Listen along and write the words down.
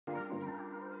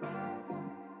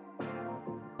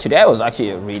Today was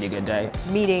actually a really good day.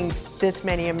 Meeting this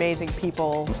many amazing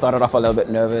people. Started off a little bit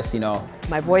nervous, you know.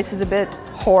 My voice is a bit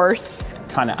hoarse.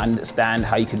 Trying to understand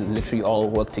how you can literally all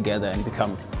work together and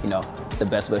become, you know, the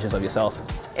best versions of yourself.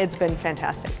 It's been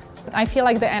fantastic. I feel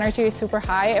like the energy is super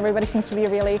high. Everybody seems to be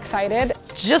really excited.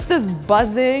 Just this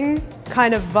buzzing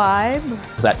kind of vibe.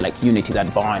 It's that like unity,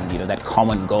 that bond, you know, that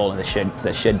common goal and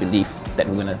the shared belief that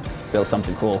we're gonna build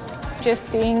something cool. Just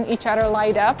seeing each other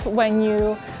light up when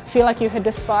you feel like you hit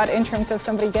the spot in terms of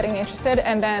somebody getting interested,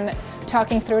 and then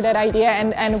talking through that idea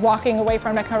and walking away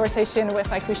from the conversation with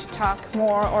like, we should talk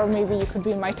more, or maybe you could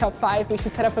be in my top 5, we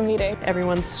should set up a meeting.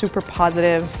 Everyone's super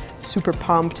positive, super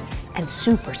pumped, and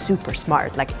super, super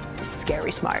smart, like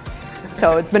scary smart.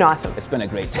 So it's been awesome. It's been a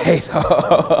great day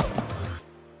though.